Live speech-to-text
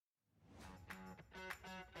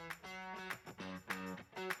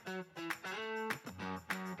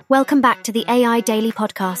Welcome back to the AI Daily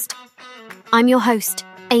Podcast. I'm your host,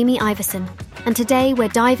 Amy Iverson, and today we're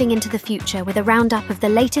diving into the future with a roundup of the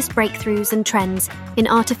latest breakthroughs and trends in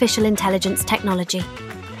artificial intelligence technology.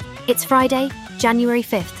 It's Friday, January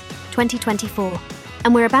 5th, 2024,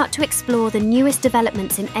 and we're about to explore the newest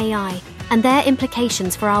developments in AI and their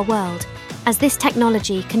implications for our world as this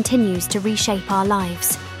technology continues to reshape our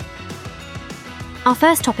lives. Our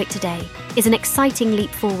first topic today is an exciting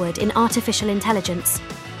leap forward in artificial intelligence.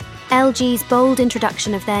 LG's bold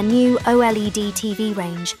introduction of their new OLED TV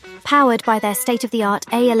range, powered by their state-of-the-art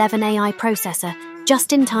A11 AI processor,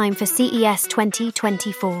 just in time for CES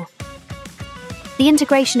 2024. The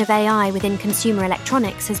integration of AI within consumer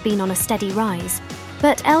electronics has been on a steady rise,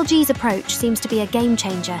 but LG's approach seems to be a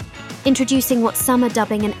game-changer, introducing what some are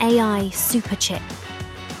dubbing an AI superchip.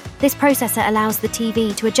 This processor allows the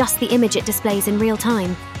TV to adjust the image it displays in real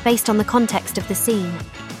time, based on the context of the scene.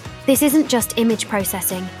 This isn't just image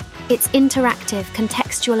processing. It's interactive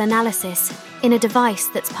contextual analysis in a device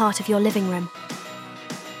that's part of your living room.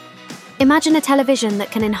 Imagine a television that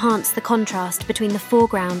can enhance the contrast between the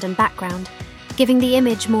foreground and background, giving the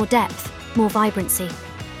image more depth, more vibrancy.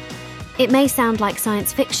 It may sound like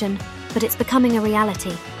science fiction, but it's becoming a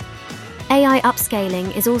reality. AI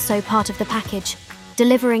upscaling is also part of the package,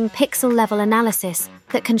 delivering pixel-level analysis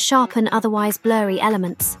that can sharpen otherwise blurry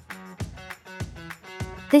elements.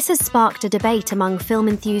 This has sparked a debate among film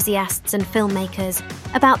enthusiasts and filmmakers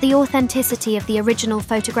about the authenticity of the original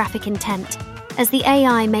photographic intent as the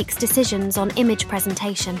AI makes decisions on image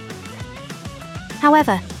presentation.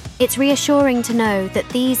 However, it's reassuring to know that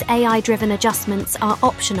these AI-driven adjustments are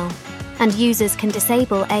optional and users can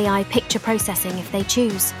disable AI picture processing if they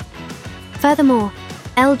choose. Furthermore,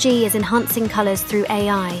 LG is enhancing colors through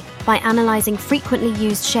AI by analyzing frequently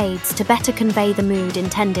used shades to better convey the mood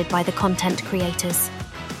intended by the content creators.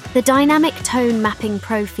 The Dynamic Tone Mapping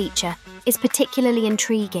Pro feature is particularly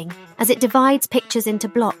intriguing as it divides pictures into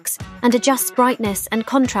blocks and adjusts brightness and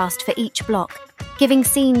contrast for each block, giving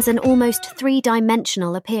scenes an almost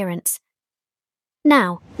three-dimensional appearance.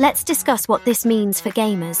 Now, let's discuss what this means for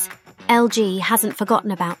gamers. LG hasn't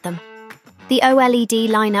forgotten about them. The OLED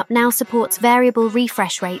lineup now supports variable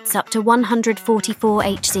refresh rates up to 144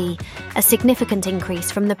 Hz, a significant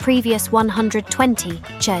increase from the previous 120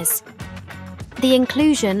 Hz. The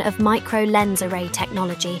inclusion of micro-lens array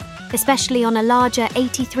technology, especially on a larger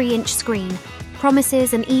 83-inch screen,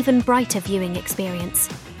 promises an even brighter viewing experience.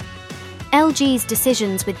 LG's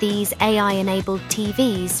decisions with these AI-enabled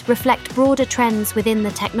TVs reflect broader trends within the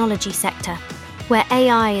technology sector, where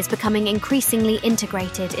AI is becoming increasingly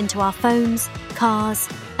integrated into our phones, cars,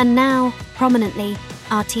 and now, prominently,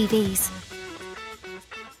 our TVs.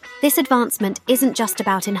 This advancement isn't just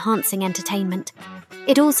about enhancing entertainment.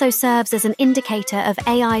 It also serves as an indicator of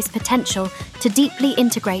AI's potential to deeply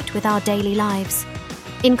integrate with our daily lives.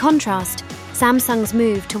 In contrast, Samsung's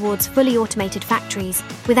move towards fully automated factories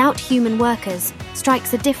without human workers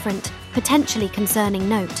strikes a different, potentially concerning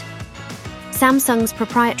note. Samsung's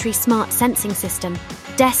proprietary smart sensing system,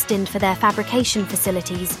 destined for their fabrication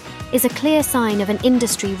facilities, is a clear sign of an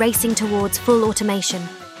industry racing towards full automation.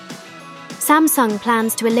 Samsung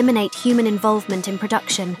plans to eliminate human involvement in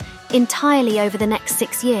production entirely over the next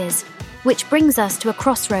 6 years, which brings us to a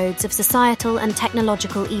crossroads of societal and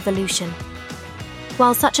technological evolution.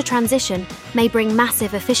 While such a transition may bring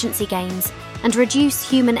massive efficiency gains and reduce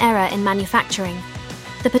human error in manufacturing,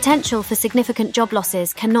 the potential for significant job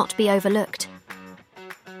losses cannot be overlooked.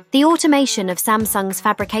 The automation of Samsung's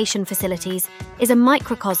fabrication facilities is a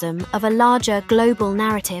microcosm of a larger global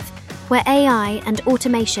narrative where AI and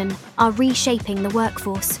automation are reshaping the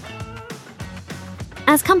workforce.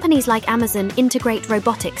 As companies like Amazon integrate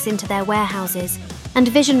robotics into their warehouses, and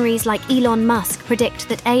visionaries like Elon Musk predict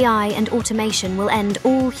that AI and automation will end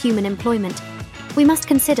all human employment, we must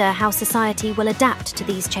consider how society will adapt to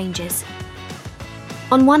these changes.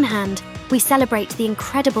 On one hand, we celebrate the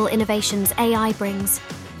incredible innovations AI brings,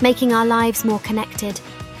 making our lives more connected,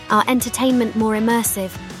 our entertainment more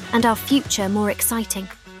immersive, and our future more exciting.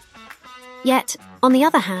 Yet, on the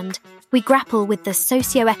other hand, we grapple with the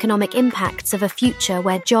socio-economic impacts of a future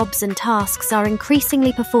where jobs and tasks are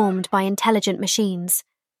increasingly performed by intelligent machines.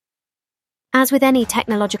 As with any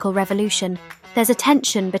technological revolution, there's a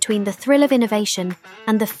tension between the thrill of innovation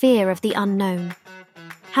and the fear of the unknown.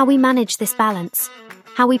 How we manage this balance,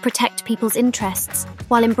 how we protect people's interests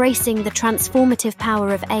while embracing the transformative power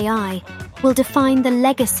of AI, will define the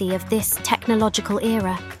legacy of this technological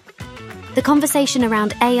era. The conversation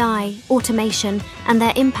around AI, automation, and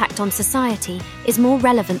their impact on society is more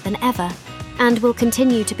relevant than ever, and will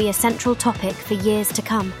continue to be a central topic for years to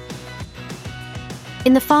come.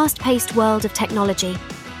 In the fast-paced world of technology,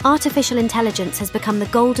 artificial intelligence has become the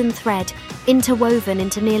golden thread interwoven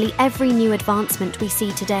into nearly every new advancement we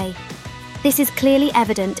see today. This is clearly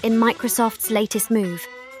evident in Microsoft's latest move,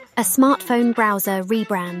 a smartphone browser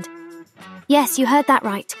rebrand. Yes, you heard that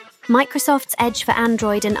right. Microsoft's Edge for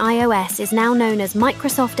Android and iOS is now known as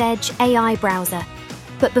Microsoft Edge AI Browser.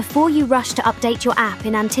 But before you rush to update your app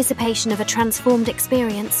in anticipation of a transformed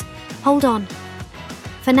experience, hold on.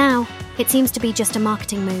 For now, it seems to be just a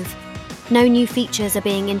marketing move. No new features are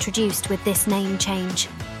being introduced with this name change.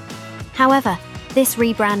 However, this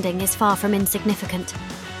rebranding is far from insignificant.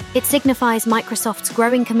 It signifies Microsoft's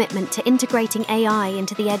growing commitment to integrating AI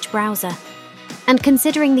into the Edge browser. And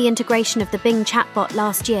considering the integration of the Bing chatbot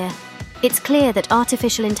last year, it's clear that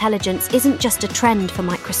artificial intelligence isn't just a trend for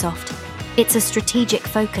Microsoft. It's a strategic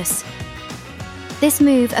focus. This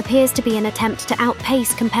move appears to be an attempt to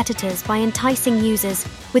outpace competitors by enticing users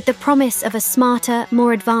with the promise of a smarter,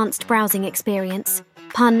 more advanced browsing experience,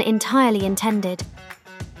 pun entirely intended.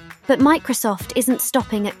 But Microsoft isn't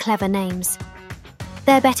stopping at clever names.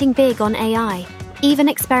 They're betting big on AI, even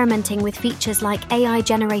experimenting with features like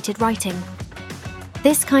AI-generated writing.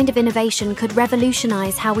 This kind of innovation could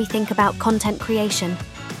revolutionize how we think about content creation,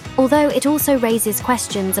 although it also raises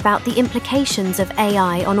questions about the implications of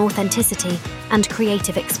AI on authenticity and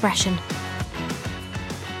creative expression.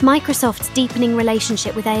 Microsoft's deepening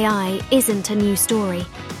relationship with AI isn't a new story.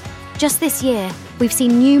 Just this year, we've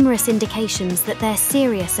seen numerous indications that they're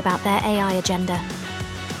serious about their AI agenda.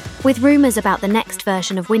 With rumors about the next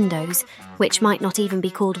version of Windows, which might not even be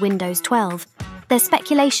called Windows 12, there's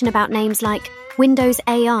speculation about names like Windows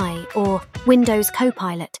AI or Windows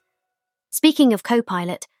Copilot. Speaking of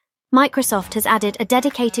Copilot, Microsoft has added a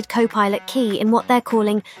dedicated Copilot key in what they're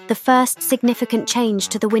calling the first significant change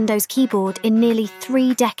to the Windows keyboard in nearly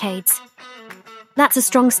 3 decades. That's a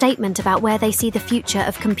strong statement about where they see the future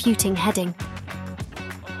of computing heading.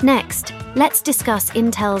 Next, let's discuss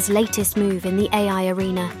Intel's latest move in the AI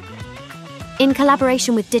arena. In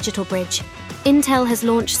collaboration with Digital Bridge, Intel has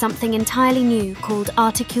launched something entirely new called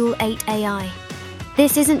Article 8 AI.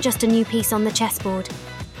 This isn't just a new piece on the chessboard,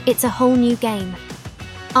 it's a whole new game.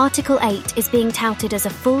 Article 8 is being touted as a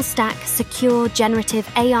full-stack, secure, generative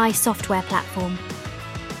AI software platform.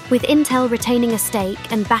 With Intel retaining a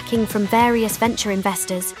stake and backing from various venture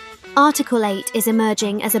investors, Article 8 is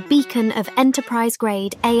emerging as a beacon of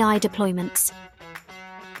enterprise-grade AI deployments.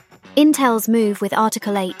 Intel's move with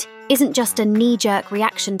Article 8 isn't just a knee-jerk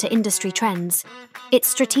reaction to industry trends, it's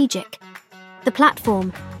strategic. The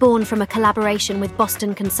platform, born from a collaboration with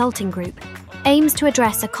Boston Consulting Group, aims to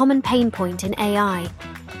address a common pain point in AI,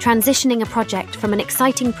 transitioning a project from an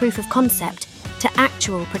exciting proof of concept to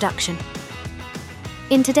actual production.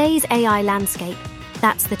 In today's AI landscape,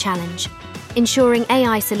 that's the challenge, ensuring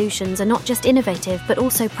AI solutions are not just innovative but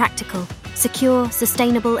also practical, secure,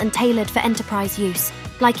 sustainable and tailored for enterprise use,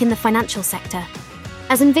 like in the financial sector.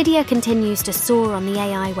 As NVIDIA continues to soar on the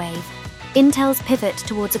AI wave, Intel's pivot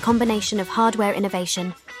towards a combination of hardware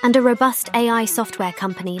innovation and a robust AI software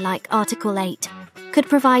company like Article 8 could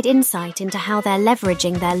provide insight into how they're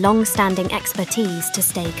leveraging their long-standing expertise to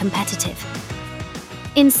stay competitive.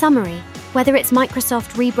 In summary, whether it's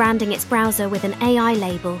Microsoft rebranding its browser with an AI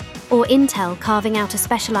label or Intel carving out a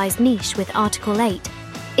specialized niche with Article 8,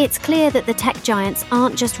 it's clear that the tech giants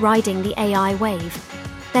aren't just riding the AI wave,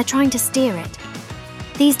 they're trying to steer it.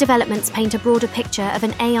 These developments paint a broader picture of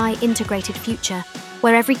an AI-integrated future,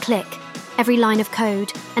 where every click, every line of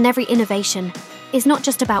code, and every innovation is not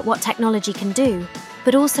just about what technology can do,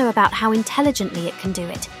 but also about how intelligently it can do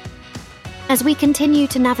it. As we continue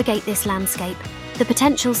to navigate this landscape, the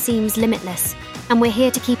potential seems limitless, and we're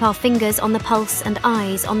here to keep our fingers on the pulse and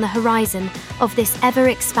eyes on the horizon of this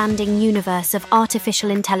ever-expanding universe of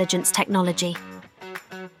artificial intelligence technology.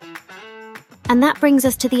 And that brings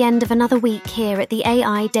us to the end of another week here at the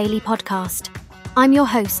AI Daily Podcast. I'm your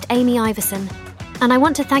host, Amy Iverson, and I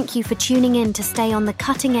want to thank you for tuning in to stay on the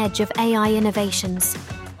cutting edge of AI innovations.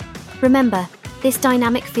 Remember, this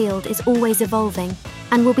dynamic field is always evolving,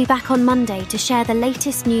 and we'll be back on Monday to share the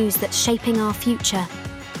latest news that's shaping our future.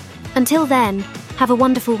 Until then, have a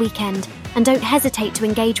wonderful weekend, and don't hesitate to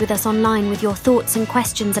engage with us online with your thoughts and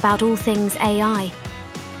questions about all things AI.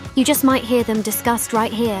 You just might hear them discussed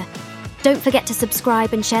right here. Don't forget to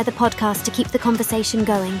subscribe and share the podcast to keep the conversation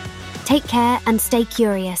going. Take care and stay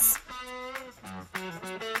curious.